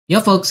Yo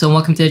folks, and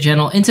welcome to the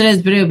channel. In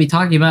today's video, we'll be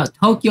talking about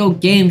Tokyo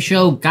Game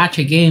Show,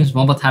 gacha games,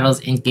 mobile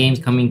titles, and games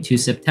coming to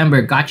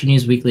September, gacha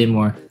news weekly, and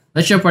more.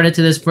 Let's jump right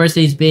into this. First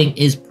things being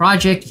is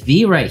Project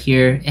V right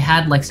here. It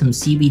had like some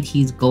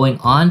CBTs going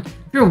on.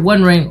 If you're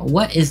wondering,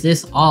 what is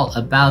this all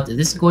about?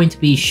 This is going to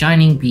be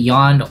Shining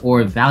Beyond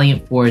or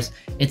Valiant Force.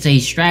 It's a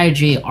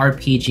strategy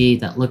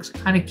RPG that looks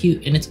kind of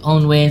cute in its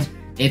own ways.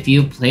 If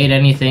you played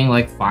anything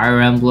like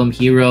Fire Emblem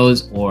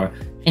Heroes or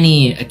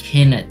any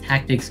akin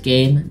tactics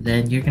game,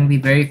 then you're going to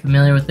be very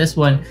familiar with this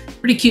one.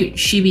 Pretty cute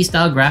chibi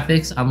style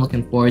graphics. I'm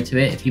looking forward to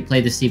it. If you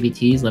played the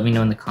CBTs, let me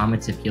know in the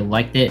comments if you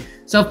liked it.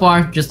 So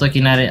far, just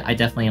looking at it, I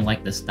definitely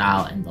like the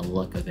style and the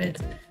look of it.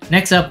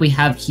 Next up, we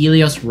have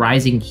Helios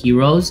Rising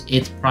Heroes.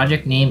 Its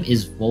project name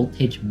is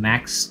Voltage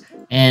Max.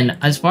 And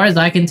as far as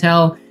I can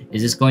tell,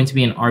 is this going to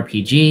be an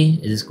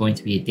RPG? Is this going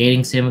to be a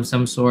dating sim of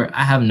some sort?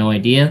 I have no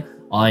idea.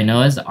 All I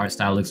know is the art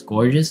style looks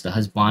gorgeous, the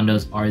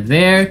husbandos are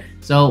there,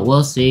 so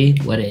we'll see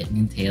what it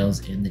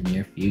entails in the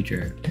near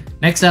future.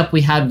 Next up, we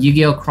have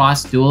Yu-Gi-Oh!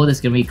 Cross Duel that's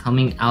going to be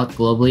coming out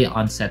globally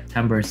on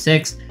September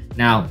 6th.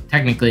 Now,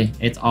 technically,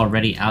 it's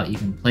already out, you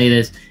can play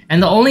this.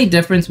 And the only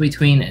difference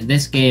between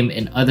this game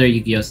and other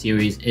Yu-Gi-Oh!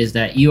 Series is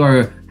that you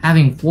are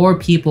having 4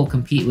 people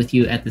compete with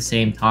you at the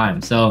same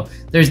time. So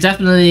there's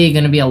definitely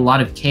going to be a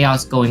lot of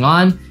chaos going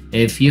on.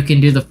 If you can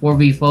do the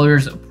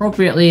 4v4s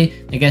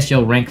appropriately, I guess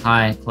you'll rank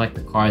high, collect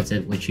the cards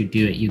at which you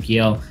do at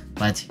Yu-Gi-Oh!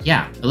 But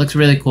yeah, it looks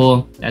really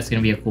cool. That's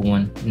going to be a cool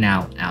one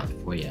now out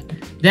for you.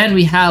 Then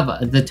we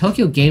have the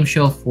Tokyo Game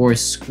Show for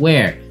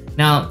Square.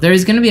 Now,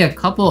 there's going to be a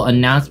couple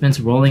announcements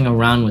rolling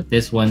around with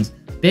this ones.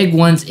 Big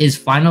ones is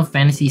Final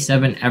Fantasy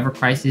VII Ever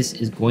Crisis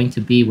is going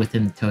to be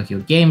within the Tokyo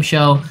Game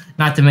Show,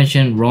 not to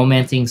mention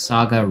Romancing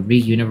Saga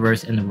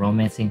Re-Universe in the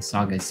Romancing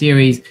Saga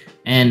series,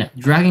 and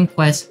Dragon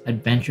Quest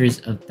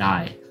Adventures of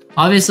Dai.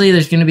 Obviously,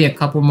 there's going to be a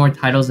couple more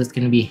titles that's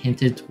going to be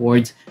hinted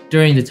towards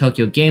during the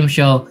Tokyo Game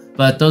Show,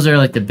 but those are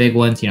like the big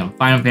ones, you know,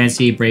 Final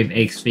Fantasy, Brave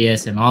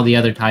Exvius, and all the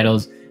other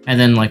titles, and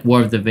then like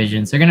War of the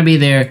Visions. They're going to be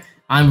there.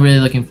 I'm really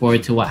looking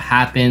forward to what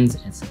happens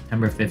in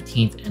September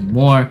 15th and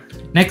more.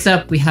 Next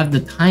up, we have the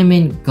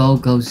Taimanin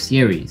GoGo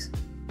series.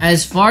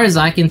 As far as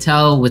I can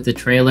tell with the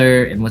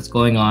trailer and what's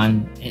going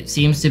on, it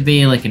seems to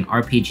be like an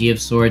RPG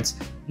of sorts.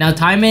 Now,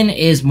 Taimanin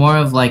is more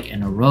of like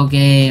an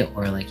eroge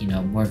or like, you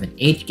know, more of an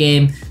H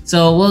game.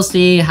 So we'll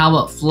see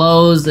how it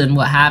flows and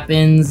what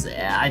happens.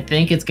 I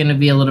think it's going to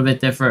be a little bit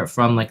different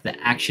from like the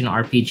action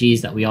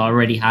RPGs that we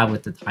already have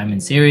with the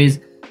Taimanin series.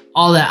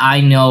 All that I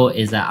know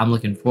is that I'm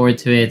looking forward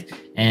to it.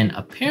 And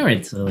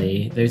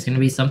apparently there's going to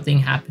be something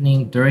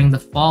happening during the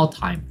fall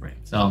time frame.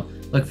 So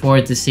look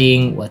forward to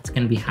seeing what's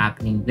going to be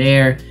happening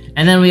there.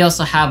 And then we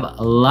also have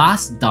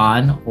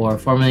LasDan, or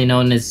formerly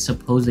known as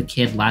Supposed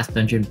Kid Last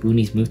Dungeon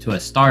Boonies Move to a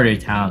Starter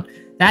Town.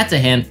 That's a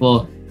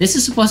handful. This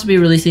is supposed to be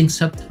releasing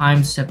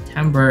sometime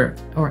September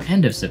or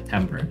end of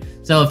September.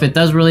 So if it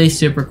does release,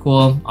 super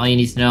cool. All you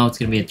need to know, it's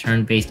going to be a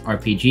turn-based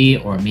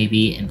RPG or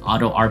maybe an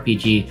auto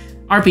RPG.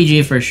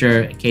 RPG for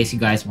sure, in case you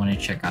guys want to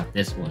check out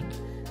this one.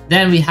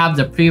 Then we have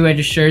the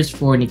pre-registers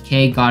for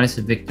Nikke Goddess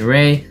of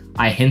Victory.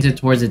 I hinted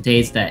towards the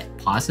dates that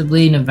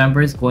possibly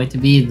November is going to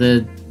be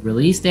the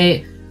release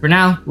date. For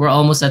now, we're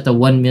almost at the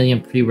 1 million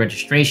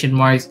pre-registration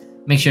marks.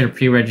 Make sure to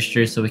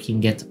pre-register so we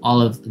can get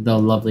all of the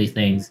lovely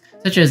things,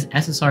 such as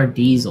SSR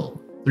Diesel.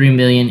 3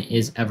 million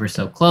is ever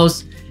so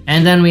close.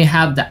 And then we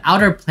have the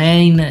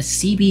Outerplane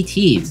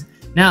CBTs.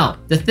 Now,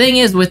 the thing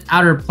is with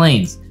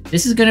Outerplanes,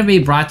 this is going to be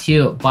brought to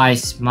you by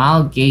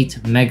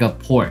Smilegate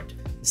Megaport,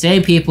 the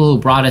same people who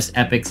brought us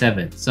Epic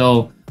 7.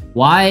 So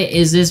why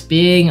is this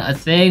being a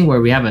thing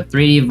where we have a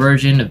 3D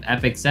version of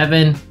Epic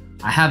 7?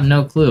 I have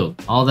no clue.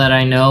 All that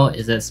I know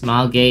is that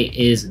Smilegate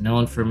is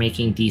known for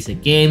making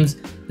decent games.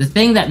 The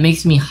thing that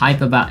makes me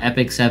hype about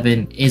Epic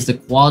 7 is the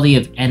quality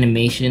of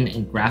animation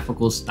and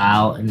graphical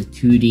style and the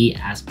 2D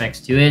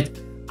aspects to it.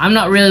 I'm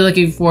not really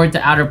looking forward to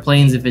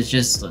Outerplanes if it's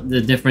just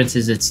the difference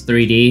is it's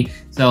 3D.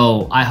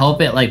 So I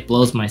hope it like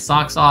blows my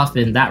socks off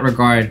in that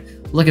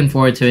regard. Looking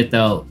forward to it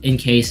though, in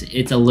case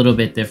it's a little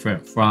bit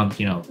different from,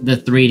 you know, the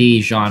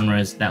 3D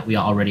genres that we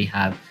already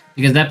have.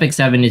 Because Epic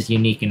 7 is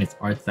unique in its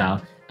art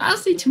style. I don't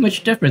see too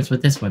much difference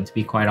with this one, to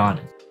be quite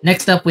honest.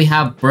 Next up, we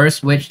have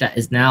Burst Witch that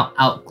is now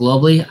out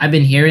globally. I've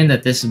been hearing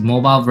that this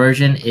mobile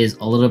version is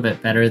a little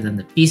bit better than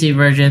the PC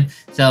version.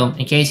 So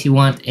in case you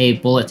want a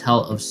bullet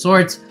hell of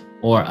sorts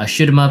or a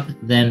shoot 'em up,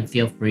 then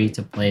feel free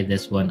to play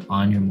this one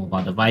on your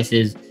mobile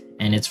devices.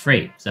 And it's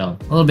free, so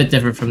a little bit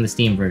different from the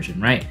Steam version,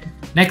 right?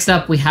 Next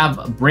up, we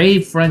have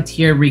Brave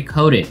Frontier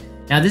Recoded.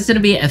 Now, this is going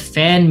to be a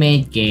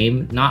fan-made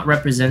game, not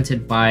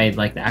represented by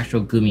like the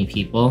actual Gumi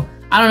people.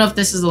 I don't know if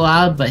this is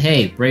allowed, but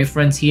hey, Brave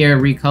Frontier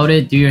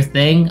Recoded, do your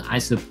thing. I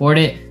support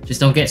it. Just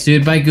don't get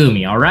sued by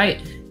Gumi, all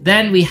right?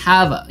 Then we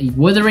have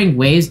Wuther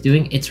Waves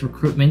doing its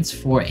recruitments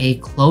for a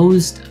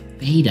closed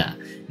beta.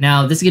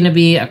 Now, this is going to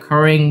be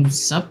occurring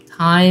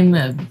sometime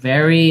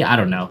I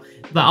don't know.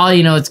 But all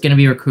you know, it's going to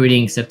be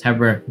recruiting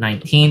September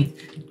 19th.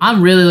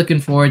 I'm really looking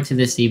forward to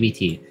this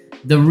CBT.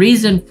 The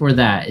reason for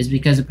that is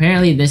because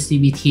apparently this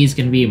CBT is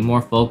going to be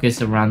more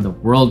focused around the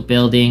world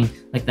building,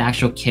 like the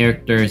actual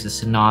characters, the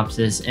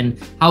synopsis, and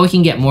how we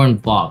can get more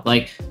involved.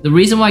 Like, the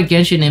reason why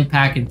Genshin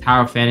Impact and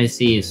Tower of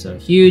Fantasy is so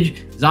huge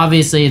is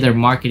obviously their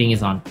marketing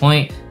is on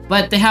point,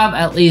 but they have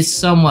at least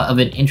somewhat of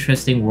an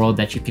interesting world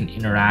that you can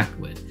interact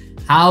with.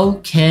 How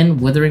can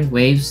Wuthering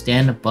Waves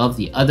stand above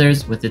the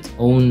others with its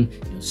own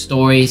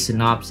story,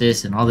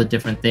 synopsis, and all the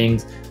different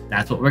things?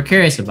 That's what we're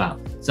curious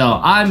about. So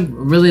I'm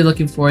really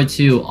looking forward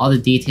to all the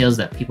details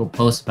that people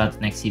post about the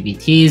next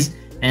CBTs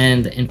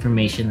and the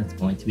information that's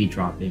going to be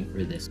dropping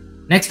for this.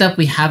 Next up,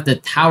 we have the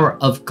Tower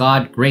of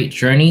God Great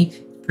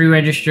Journey.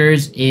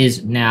 Pre-registers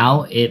is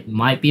now. It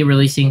might be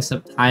releasing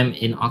sometime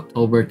in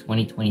October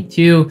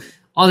 2022.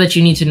 All that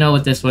you need to know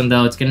with this one,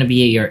 though, it's going to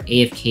be your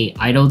AFK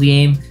Idle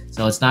game.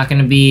 So it's not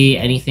going to be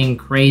anything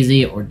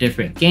crazy or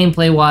different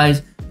gameplay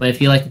wise, but if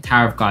you like the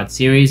Tower of God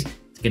series,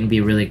 it's going to be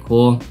really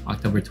cool.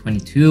 October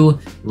 22,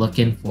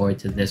 looking forward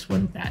to this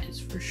one, that is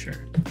for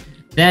sure.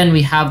 Then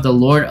we have the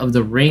Lord of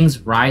the Rings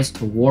Rise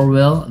to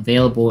Warwill,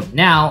 available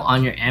now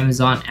on your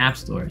Amazon App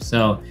Store.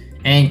 So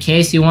in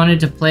case you wanted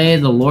to play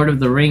the Lord of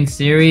the Rings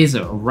series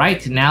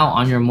right now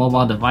on your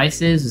mobile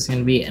devices, it's going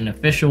to be an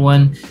official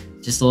one.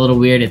 Just a little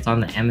weird, it's on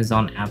the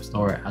Amazon App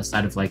Store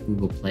outside of like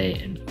Google Play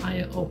and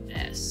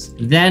iOS.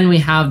 Then we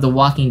have the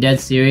Walking Dead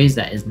series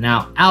that is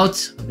now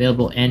out,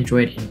 available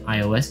Android and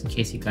iOS in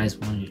case you guys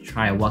wanted to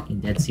try a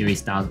Walking Dead series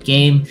style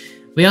game.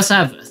 We also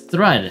have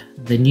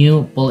THRUD, the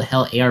new bullet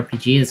hell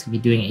ARPG that's going to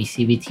be doing a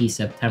CBT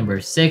September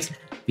 6th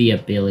via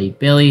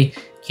Bilibili.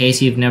 In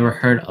case you've never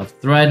heard of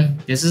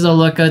THRUD, this is a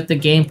look at the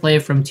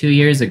gameplay from 2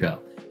 years ago.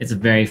 It's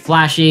very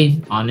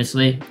flashy,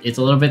 honestly. It's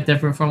a little bit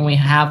different from what we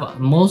have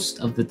most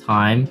of the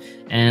time,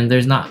 and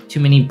there's not too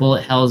many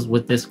bullet hells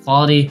with this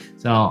quality,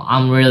 so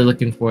I'm really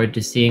looking forward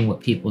to seeing what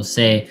people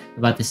say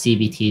about the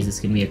CBTs that's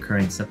going to be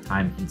occurring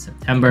sometime in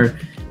September.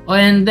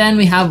 And then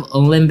we have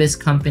Limbus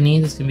Company.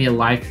 There's going to be a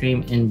live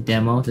stream and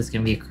demo that's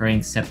going to be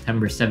occurring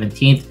September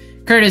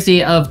 17th,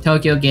 courtesy of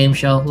Tokyo Game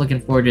Show.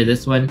 Looking forward to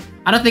this one.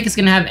 I don't think it's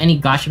going to have any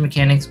gacha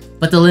mechanics,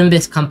 but the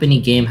Limbus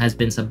Company game has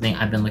been something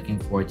I've been looking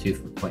forward to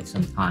for quite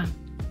some time.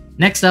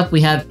 Next up, we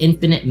have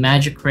Infinite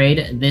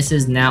Magicraid. This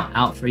is now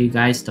out for you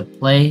guys to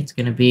play. It's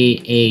going to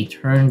be a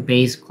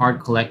turn-based card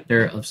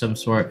collector of some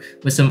sort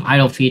with some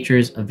idle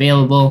features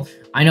available.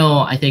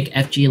 I think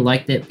FG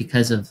liked it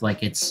because of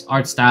like its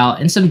art style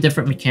and some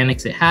different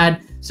mechanics it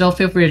had. So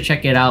feel free to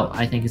check it out.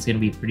 I think it's going to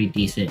be pretty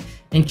decent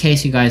in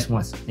case you guys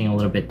want something a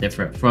little bit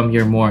different from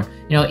your more,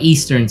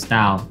 Eastern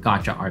style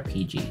gacha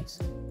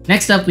RPGs.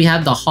 Next up, we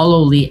have the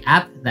Hololy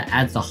App that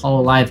adds the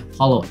Hololive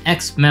Holo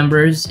X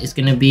members. It's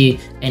going to be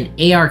an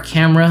AR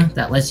camera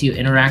that lets you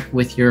interact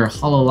with your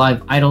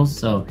Hololive idols.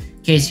 So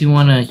in case you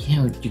want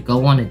to,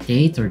 go on a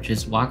date or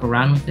just walk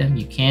around with them,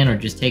 you can, or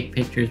just take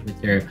pictures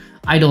with your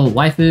idol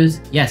waifus.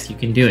 Yes, you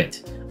can do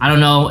it. I don't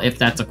know if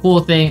that's a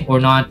cool thing or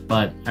not,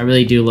 but I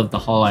really do love the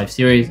Hololive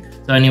series.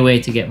 So anyway,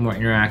 to get more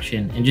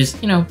interaction and just,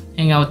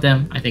 hang out with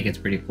them, I think it's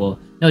pretty cool.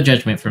 No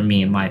judgment from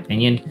me, in my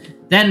opinion.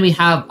 Then we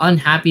have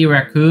Unhappy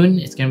Raccoon.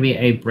 It's going to be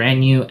a brand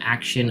new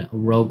action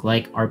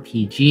roguelike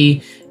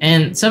RPG.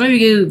 And some of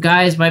you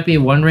guys might be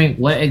wondering,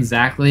 what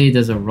exactly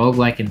does a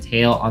roguelike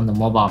entail on the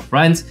mobile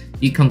front?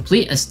 You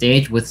complete a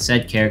stage with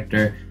said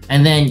character,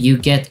 and then you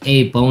get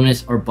a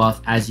bonus or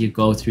buff as you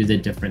go through the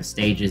different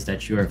stages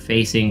that you are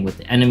facing with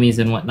the enemies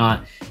and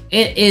whatnot.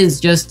 It is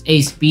just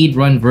a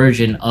speedrun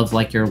version of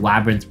like your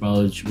labyrinth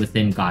modes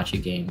within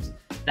gacha games.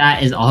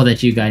 That is all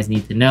that you guys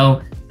need to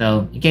know.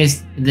 So in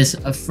case this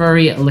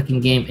furry looking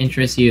game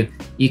interests you,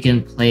 you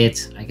can play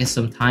it, I guess,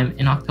 sometime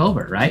in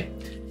October, right?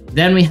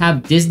 Then we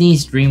have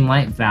Disney's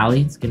Dreamlight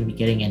Valley. It's going to be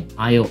getting an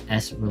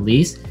iOS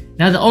release.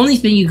 Now, the only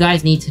thing you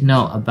guys need to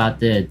know about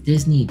the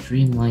Disney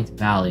Dreamlight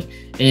Valley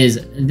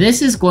is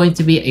this is going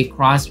to be a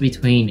cross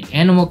between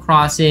Animal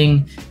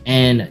Crossing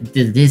and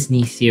the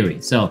Disney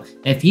series. So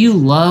if you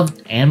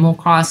loved Animal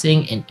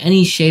Crossing in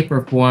any shape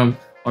or form,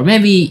 or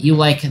maybe you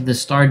like the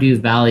Stardew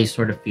Valley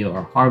sort of feel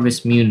or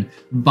Harvest Moon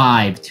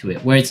vibe to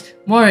it, where it's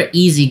more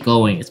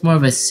easygoing, it's more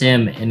of a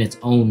sim in its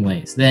own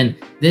ways, then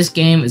this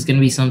game is going to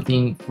be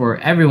something for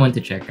everyone to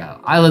check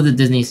out. I love the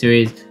Disney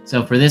series,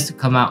 so for this to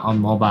come out on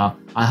mobile,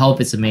 I hope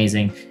it's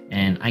amazing,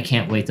 and I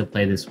can't wait to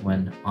play this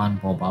one on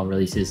mobile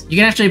releases. You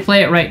can actually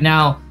play it right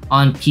now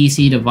on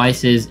PC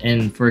devices,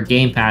 and for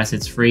Game Pass,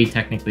 it's free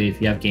technically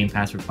if you have Game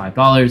Pass for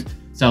 $5,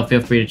 so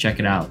feel free to check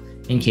it out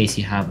in case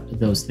you have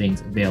those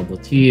things available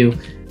to you.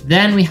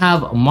 Then we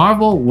have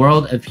Marvel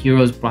World of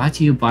Heroes, brought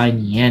to you by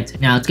Niantic.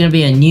 Now, it's going to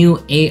be a new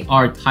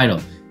AR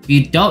title. If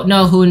you don't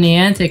know who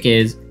Niantic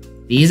is,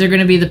 these are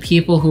going to be the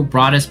people who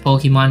brought us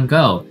Pokemon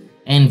Go.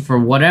 And for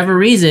whatever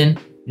reason,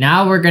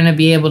 now we're going to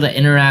be able to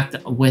interact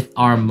with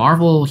our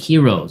Marvel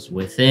heroes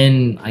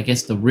within, I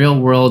guess, the real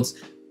worlds.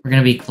 We're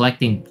going to be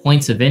collecting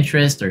points of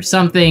interest or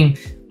something.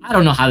 I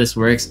don't know how this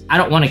works. I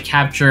don't want to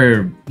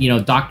capture,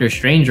 Doctor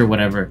Strange or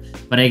whatever,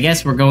 but I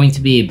guess we're going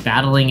to be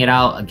battling it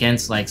out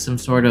against like some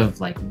sort of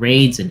like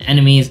raids and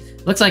enemies.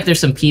 Looks like there's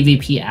some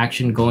PvP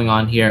action going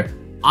on here.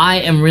 I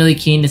am really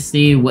keen to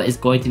see what is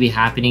going to be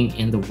happening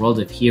in the World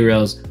of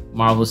Heroes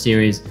Marvel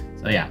series.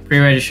 So yeah,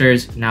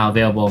 pre-registers now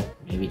available.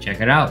 Maybe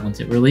check it out once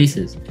it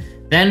releases.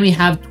 Then we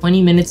have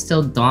 20 Minutes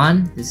Till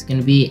Dawn. This is going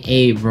to be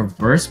a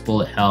reverse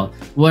bullet hell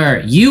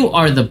where you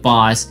are the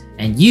boss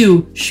and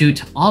you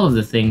shoot all of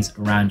the things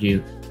around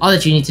you. All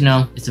that you need to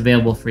know, it's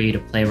available for you to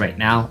play right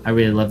now. I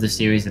really love this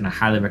series and I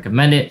highly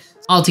recommend it.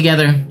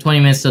 Altogether, 20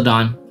 Minutes Till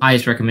Dawn,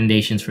 highest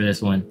recommendations for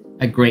this one.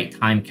 A great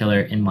time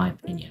killer in my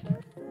opinion.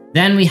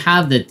 Then we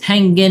have the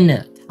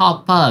Tengen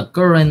Toppa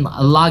Gurren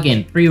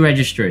Lagann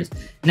pre-registers.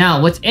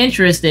 Now, what's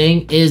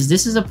interesting is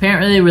this is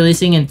apparently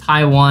releasing in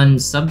Taiwan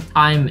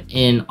sometime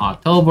in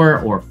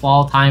October or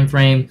fall time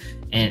frame,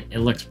 and it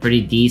looks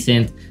pretty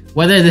decent.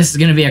 Whether this is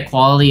going to be a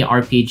quality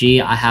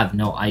RPG, I have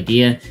no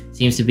idea.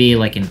 Seems to be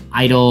like an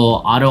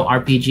idle auto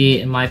RPG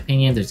in my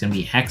opinion. There's going to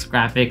be hex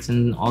graphics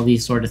and all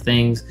these sort of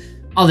things.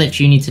 All that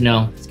you need to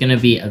know is going to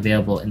be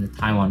available in the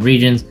Taiwan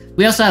regions.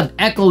 We also have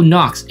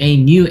Echonox, a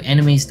new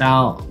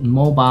anime-style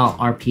mobile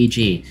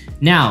RPG.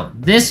 Now,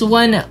 this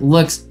one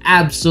looks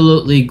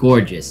absolutely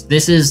gorgeous.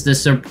 This is the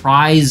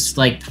surprise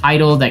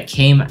title that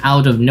came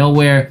out of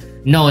nowhere.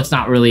 No, it's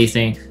not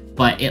releasing,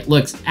 but it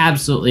looks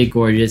absolutely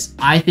gorgeous.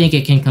 I think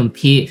it can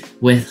compete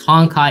with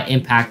Honkai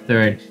Impact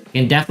THRUD. It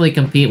can definitely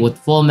compete with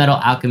Full Metal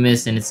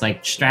Alchemist and its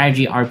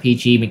strategy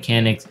RPG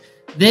mechanics.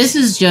 This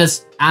is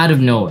just out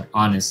of nowhere,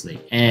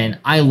 honestly, and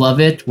I love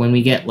it when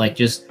we get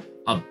just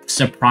a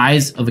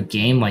surprise of a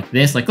game like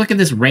this. Look at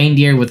this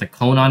reindeer with a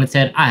cone on its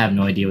head. I have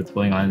no idea what's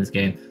going on in this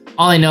game.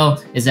 All I know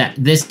is that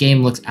this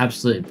game looks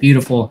absolutely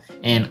beautiful,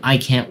 and I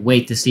can't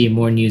wait to see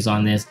more news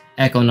on this.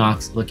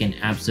 Echonox looking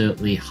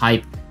absolutely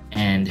hype,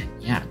 and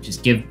yeah,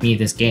 just give me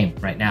this game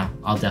right now.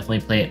 I'll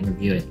definitely play it and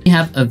review it. We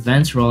have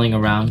events rolling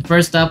around.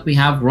 First up, we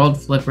have World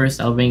Flipper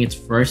celebrating its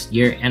first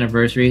year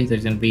anniversary.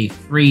 There's going to be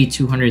free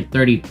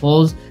 230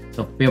 pulls,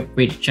 so feel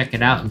free to check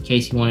it out in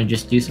case you want to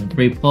just do some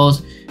free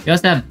pulls. We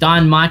also have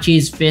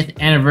Danmachi's 5th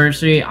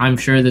anniversary. I'm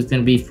sure there's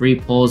going to be free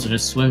pulls and a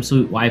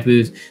swimsuit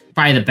waifus.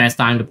 Probably the best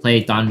time to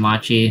play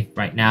Danmachi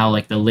right now,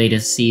 the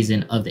latest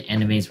season of the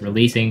anime is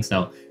releasing,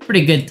 so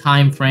pretty good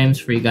time frames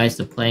for you guys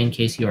to play in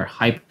case you are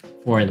hyped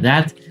for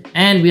that.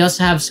 And we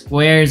also have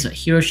Square's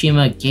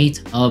Hiroshima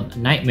Gate of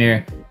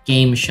Nightmare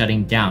game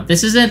shutting down.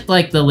 This isn't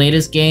the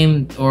latest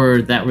game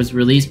or that was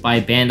released by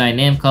Bandai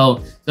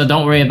Namco, so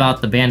don't worry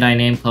about the Bandai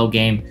Namco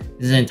game.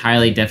 This is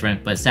entirely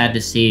different, but sad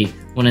to see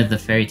one of the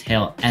fairy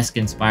tale-esque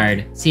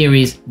inspired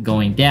series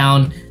going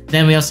down.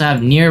 Then we also have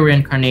NierRe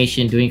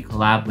Reincarnation doing a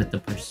collab with the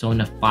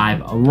Persona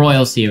 5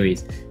 Royal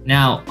series.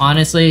 Now,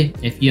 honestly,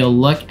 if you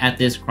look at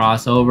this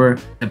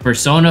crossover, the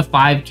Persona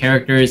 5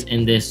 characters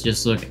in this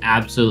just look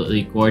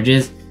absolutely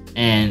gorgeous.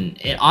 And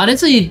it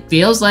honestly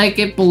feels like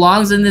it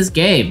belongs in this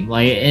game.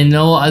 In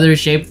no other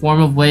shape,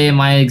 form, of way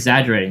am I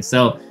exaggerating.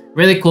 So,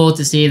 really cool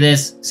to see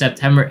this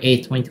September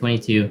 8th,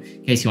 2022,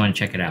 in case you want to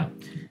check it out.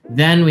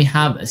 Then we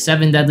have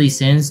 7 Deadly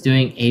Sins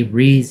doing a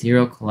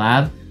ReZero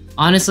collab.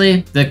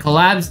 Honestly, the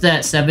collabs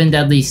that 7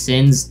 Deadly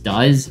Sins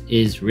does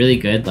is really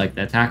good. The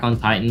Attack on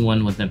Titan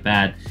one wasn't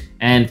bad.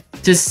 And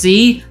to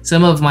see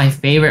some of my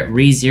favorite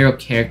ReZero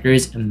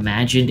characters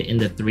imagined in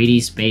the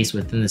 3D space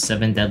within the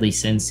 7 Deadly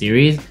Sins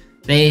series,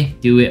 they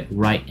do it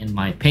right in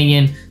my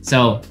opinion.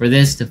 So for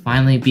this to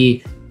finally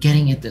be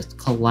getting at the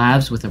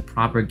collabs with a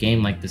proper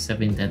game like the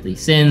 7 Deadly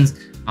Sins,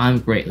 I'm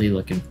greatly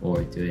looking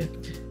forward to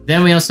it.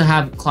 Then we also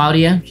have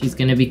Claudia. She's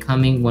going to be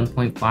coming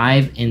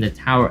 1.5 in the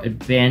Tower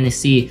of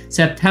Fantasy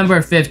September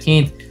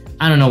 15th.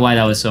 I don't know why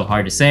that was so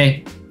hard to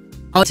say.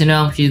 All to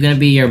know, she's going to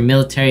be your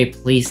military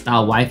police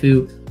style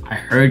waifu. I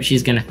heard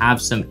she's going to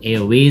have some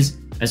AoEs.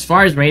 As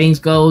far as ratings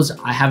goes,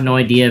 I have no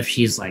idea if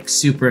she's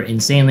super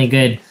insanely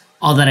good.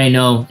 All that I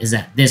know is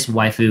that this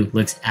waifu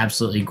looks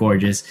absolutely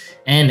gorgeous.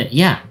 And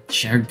yeah,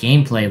 her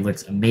gameplay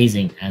looks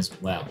amazing as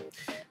well.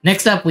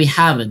 Next up, we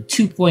have a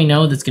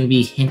 2.0 that's going to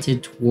be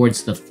hinted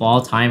towards the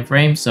fall time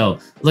frame. So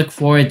look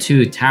forward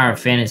to Tower of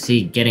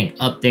Fantasy getting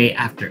update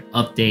after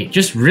update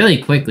just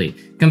really quickly.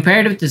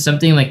 Comparative to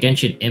something like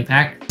Genshin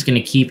Impact, it's going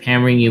to keep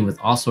hammering you with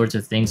all sorts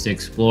of things to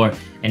explore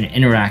and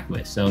interact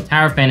with. So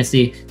Tower of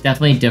Fantasy,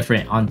 definitely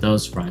different on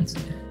those fronts.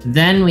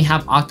 Then we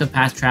have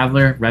Octopath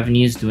Traveler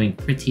revenues doing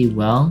pretty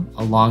well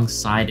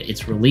alongside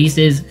its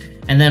releases.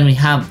 And then we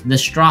have the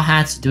Straw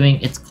Hats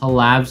doing its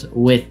collabs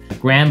with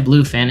Grand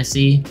Blue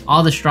Fantasy.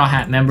 All the Straw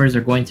Hat members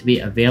are going to be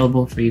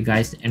available for you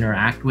guys to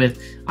interact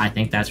with. I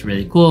think that's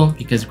really cool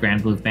because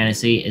Grand Blue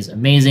Fantasy is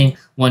amazing.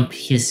 One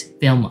Piece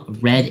Film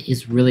Red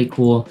is really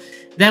cool.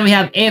 Then we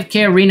have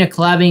AFK Arena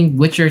collabing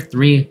Witcher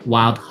 3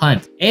 Wild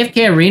Hunt.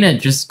 AFK Arena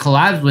just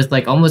collabs with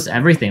almost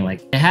everything.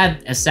 They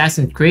had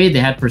Assassin's Creed, they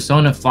had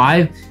Persona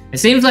 5. It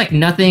seems like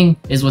nothing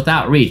is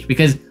without reach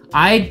because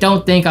I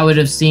don't think I would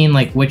have seen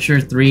Witcher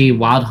 3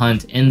 Wild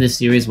Hunt in this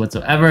series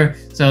whatsoever.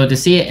 So to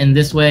see it in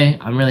this way,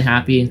 I'm really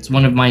happy. It's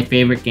one of my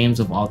favorite games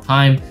of all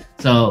time.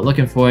 So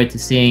looking forward to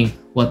seeing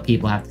what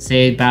people have to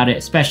say about it,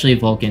 especially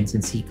Vulcan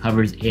since he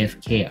covers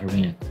AFK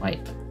Arena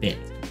quite a bit.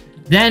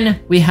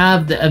 Then we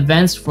have the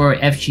events for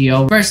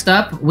FGO. First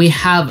up, we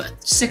have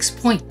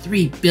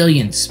 6.3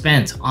 billion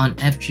spent on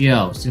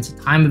FGO since the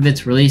time of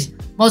its release,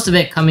 most of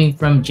it coming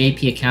from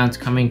JP accounts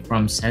coming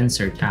from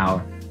Sensor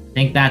Tower. I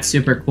think that's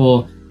super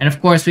cool. And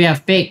of course, we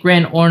have Fate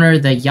Grand Honor,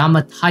 the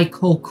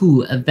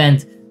Yamataikoku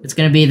event. It's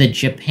going to be the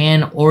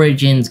Japan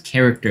Origins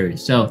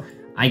characters. So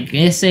I'm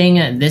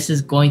guessing this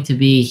is going to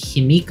be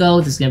Himiko.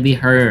 This is going to be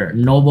her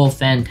Noble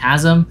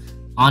Phantasm.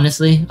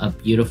 Honestly, a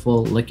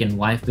beautiful looking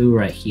waifu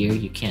right here.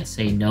 You can't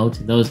say no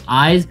to those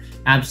eyes.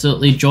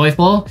 Absolutely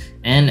joyful.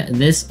 And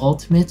this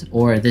ultimate,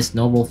 or this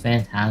Noble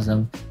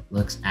Phantasm,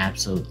 looks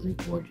absolutely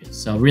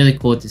gorgeous. So really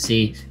cool to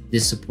see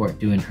this support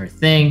doing her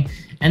thing.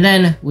 And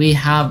then we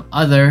have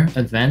other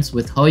events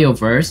with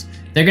Hoyoverse.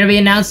 They're going to be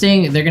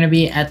announcing, they're going to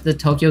be at the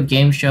Tokyo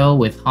Game Show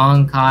with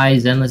Honkai,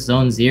 Zenless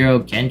Zone Zero,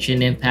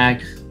 Genshin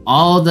Impact,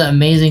 all the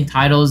amazing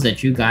titles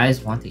that you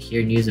guys want to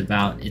hear news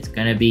about. It's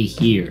going to be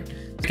here.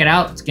 Check it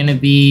out. It's going to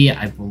be,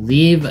 I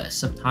believe,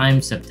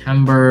 sometime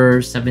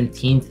September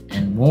 17th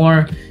and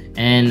more.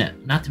 And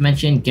not to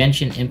mention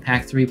Genshin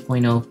Impact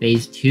 3.0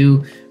 Phase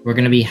 2. We're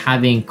going to be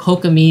having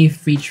Kokomi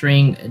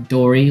featuring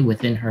Dori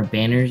within her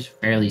banners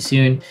fairly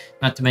soon.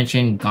 Not to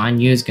mention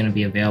Ganyu is going to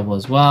be available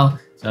as well.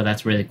 So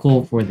that's really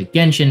cool for the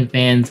Genshin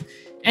fans.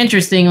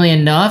 Interestingly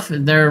enough,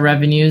 their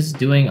revenues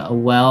doing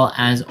well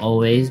as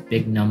always,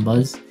 big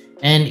numbers.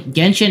 And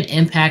Genshin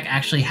Impact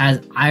actually has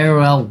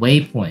IRL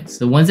waypoints.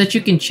 The ones that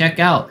you can check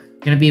out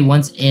going to be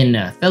ones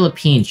in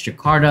Philippines,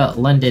 Jakarta,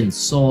 London,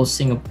 Seoul,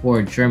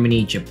 Singapore,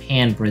 Germany,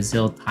 Japan,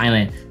 Brazil,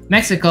 Thailand,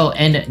 Mexico,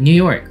 and New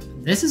York.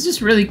 This is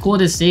just really cool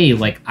to see,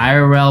 like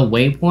IRL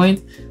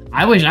waypoint.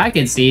 I wish I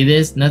could see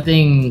this.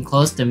 Nothing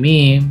close to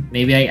me.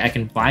 Maybe I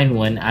can find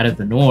one out of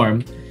the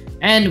norm.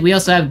 And we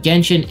also have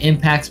Genshin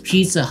Impact's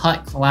Pizza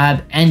Hut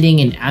collab ending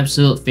in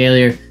absolute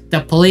failure.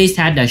 The police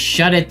had to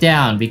shut it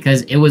down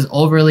because it was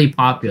overly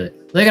popular.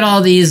 Look at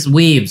all these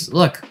weebs.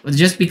 Look,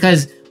 just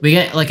because we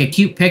get like a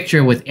cute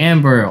picture with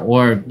Amber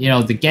or, you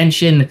know, the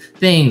Genshin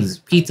things,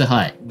 Pizza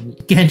Hut,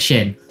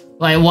 Genshin.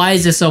 Like, why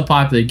is this so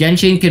popular?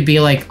 Genshin could be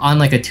like on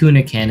like a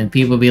tuna can and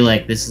people be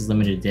like, this is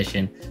limited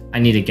edition. I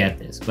need to get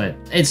this. But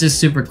it's just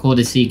super cool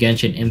to see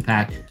Genshin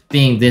Impact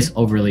being this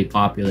overly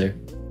popular.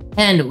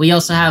 And we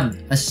also have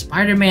a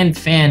Spider-Man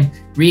fan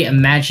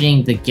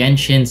reimagining the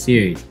Genshin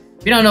series.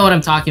 If you don't know what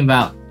I'm talking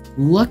about,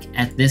 look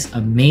at this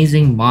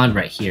amazing mod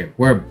right here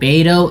where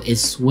Beto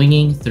is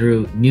swinging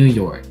through New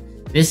York.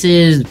 This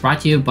is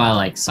brought to you by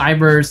like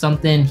Cyber or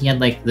something. He had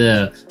like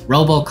the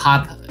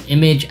RoboCop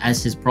image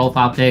as his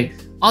profile pic.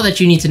 All that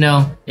you need to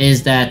know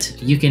is that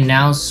you can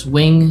now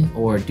swing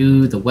or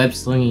do the web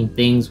slinging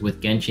things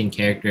with Genshin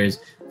characters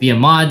via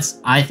mods.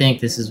 I think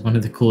this is one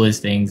of the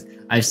coolest things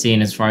I've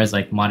seen as far as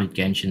like modded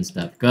Genshin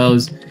stuff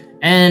goes.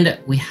 And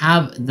we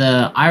have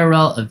the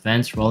IRL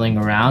events rolling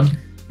around.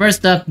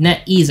 First up,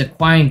 NetEase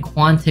acquiring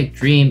Quantic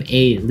Dream,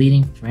 a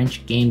leading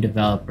French game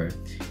developer.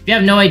 If you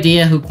have no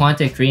idea who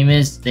Quantic Dream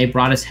is, they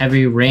brought us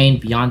Heavy Rain,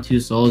 Beyond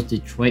Two Souls,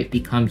 Detroit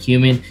Become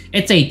Human.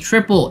 It's a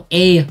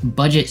AAA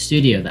budget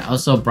studio that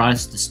also brought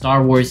us the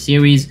Star Wars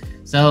series.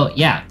 So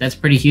yeah, that's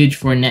pretty huge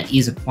for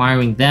NetEase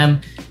acquiring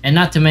them. And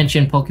not to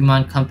mention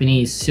Pokemon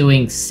Company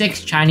suing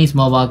 6 Chinese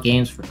mobile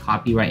games for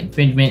copyright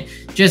infringement.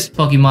 Just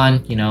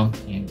Pokemon, you know,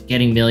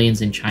 getting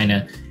millions in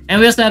China. And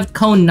we also have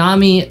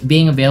Konami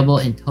being available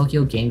in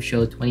Tokyo Game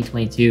Show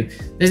 2022.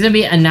 There's going to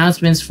be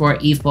announcements for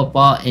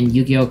eFootball and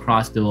Yu-Gi-Oh!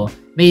 Cross Duel.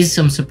 Maybe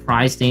some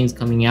surprise things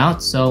coming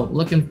out, so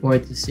looking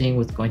forward to seeing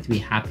what's going to be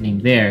happening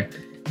there.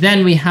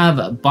 Then we have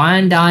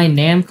Bandai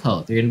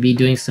Namco. They're going to be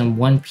doing some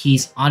One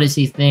Piece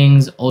Odyssey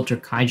things, Ultra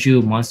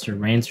Kaiju, Monster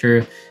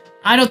Rancher.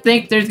 I don't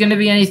think there's going to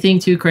be anything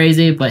too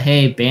crazy, but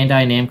hey,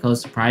 Bandai Namco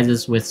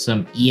surprises with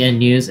some EN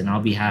news, and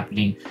I'll be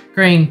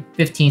occurring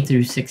 15th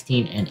through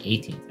 16th and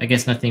 18th. I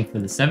guess nothing for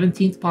the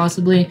 17th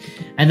possibly.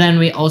 And then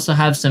we also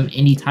have some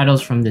indie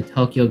titles from the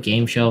Tokyo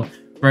Game Show.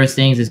 First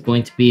things is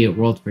going to be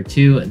World War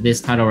II, this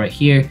title right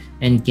here,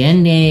 and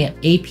Genne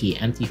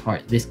AP, Empty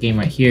Heart, this game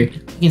right here.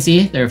 You can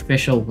see their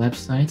official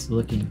websites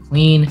looking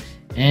clean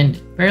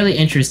and fairly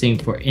interesting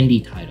for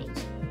indie titles.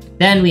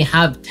 Then we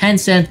have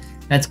Tencent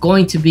that's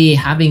going to be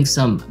having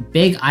some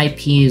big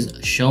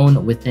IPs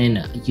shown within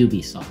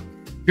Ubisoft.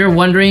 If you're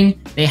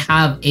wondering, they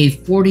have a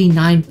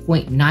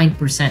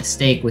 49.9%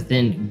 stake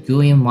within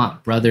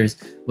Guillemot Brothers,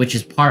 which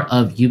is part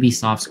of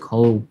Ubisoft's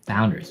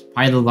co-founders.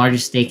 Probably the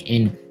largest stake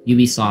in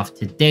Ubisoft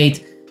to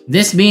date.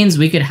 This means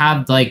we could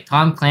have like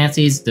Tom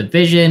Clancy's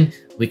Division,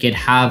 we could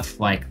have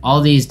like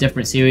all these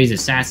different series,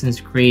 Assassin's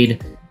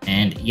Creed,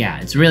 and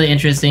yeah, it's really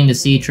interesting to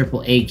see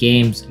AAA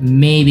games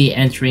maybe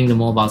entering the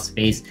mobile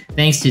space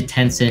thanks to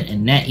Tencent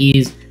and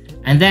NetEase.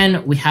 And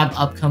then we have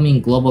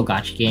upcoming global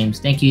gacha games.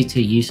 Thank you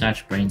to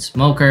Usach Brain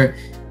Smoker.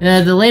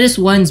 The latest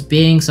ones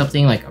being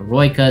something like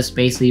Eroica,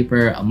 Space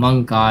Leaper,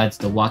 Among Gods,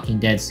 the Walking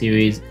Dead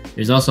series.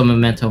 There's also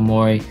Memento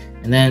Mori.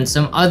 And then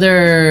some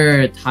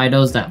other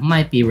titles that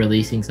might be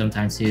releasing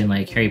sometime soon,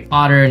 like Harry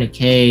Potter,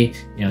 Nikke,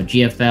 you know,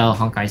 GFL,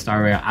 Honkai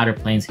Star Rail,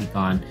 Outerplane,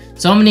 Gone.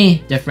 So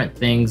many different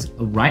things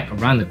right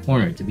around the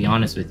corner, to be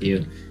honest with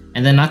you.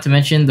 And then not to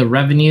mention the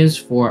revenues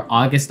for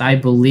August, I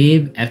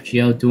believe.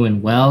 FGO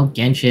doing well.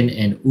 Genshin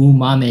and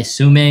Umame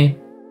Sume.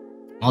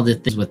 All the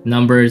things with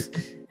numbers.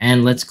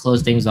 And let's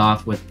close things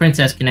off with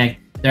Princess Connect.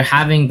 They're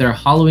having their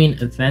Halloween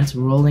events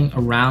rolling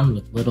around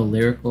with Little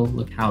Lyrical.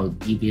 Look how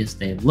devious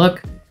they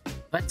look.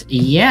 But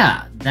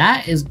yeah,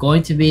 that is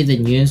going to be the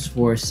news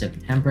for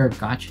September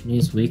Gacha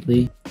News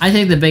Weekly. I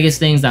think the biggest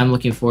things that I'm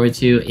looking forward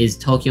to is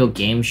Tokyo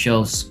Game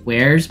Show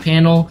Square's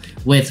panel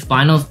with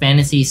Final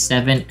Fantasy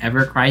VII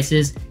Ever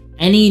Crisis.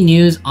 Any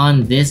news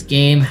on this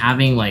game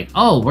having like,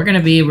 oh, we're going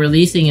to be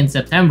releasing in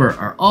September,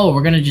 or oh,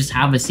 we're going to just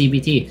have a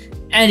CBT.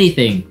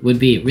 Anything would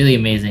be really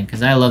amazing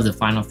because I love the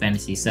Final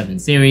Fantasy VII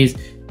series,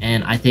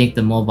 and I think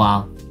the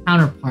mobile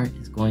counterpart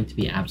is going to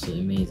be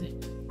absolutely amazing.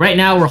 Right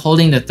now, we're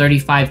holding the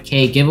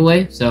 35K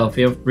giveaway, so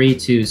feel free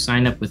to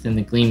sign up within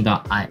the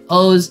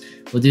Gleam.ios.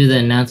 We'll do the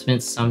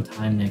announcements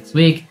sometime next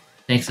week.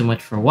 Thanks so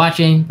much for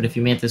watching, but if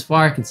you made it this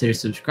far, consider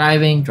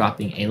subscribing,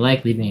 dropping a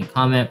like, leaving a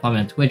comment, follow me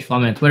on Twitch,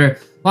 follow me on Twitter,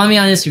 follow me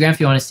on Instagram if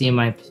you want to see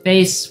my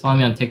face, follow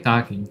me on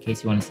TikTok in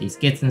case you want to see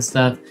skits and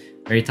stuff.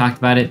 Already talked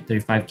about it,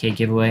 35K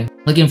giveaway.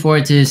 Looking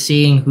forward to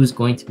seeing who's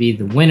going to be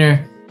the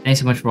winner. Thanks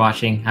so much for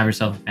watching. Have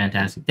yourself a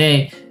fantastic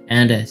day,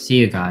 and see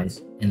you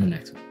guys in the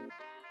next one.